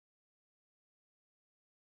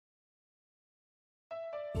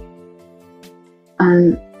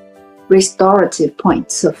restorative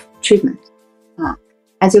points of treatment.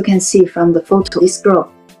 As you can see from the photo, this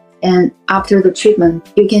girl, and after the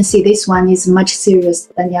treatment, you can see this one is much serious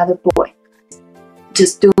than the other boy.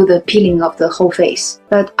 Just do the peeling of the whole face.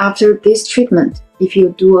 But after this treatment, if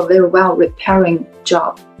you do a very well repairing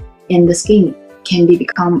job, and the skin can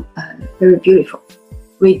become very beautiful.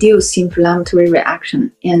 Reduce inflammatory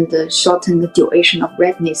reaction and shorten the duration of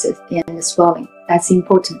redness and swelling. That's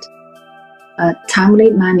important.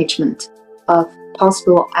 Timely management of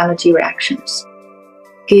possible allergy reactions.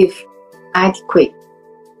 Give adequate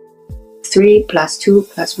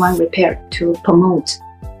 3+2+1 repair to promote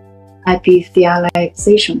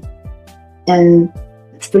epithelialization. And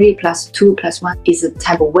 3+2+1 is the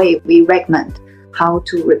type of way we recommend how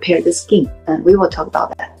to repair the skin, and we will talk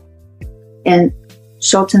about that. And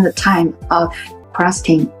shorten the time of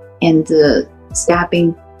crusting and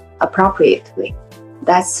scabbing appropriately.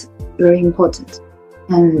 That's very important.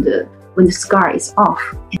 And when the scar is off,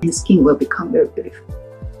 and the skin will become very beautiful.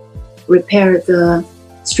 Repair the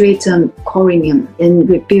stratum corneum and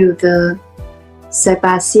rebuild the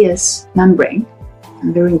sebaceous membrane.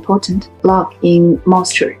 Very important. Lock in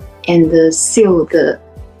moisture and seal the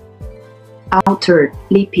outer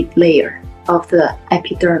lipid layer of the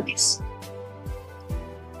epidermis.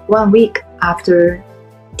 1 week after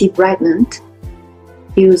debridement,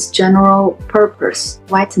 use general purpose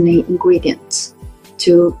whitening ingredients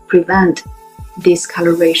to prevent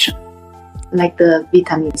discoloration, like the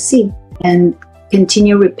vitamin C, and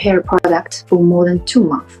continue repair product for more than 2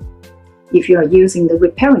 months. If you are using the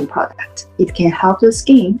repairing product, it can help the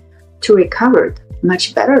skin to recover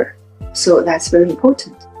much better. So that's very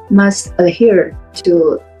important. Must adhere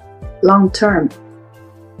to long-term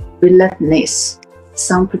relentless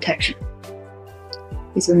sun protection.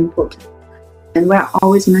 It's very important. And we're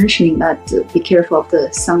always mentioning that be careful of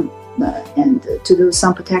the sun, and to do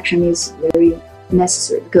sun protection is very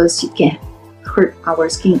necessary because it can hurt our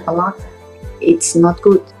skin a lot. It's not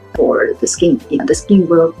good for the skin. The skin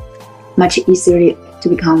will much easier to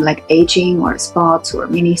become like aging or spots or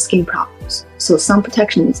many skin problems. So sun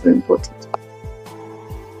protection is very important.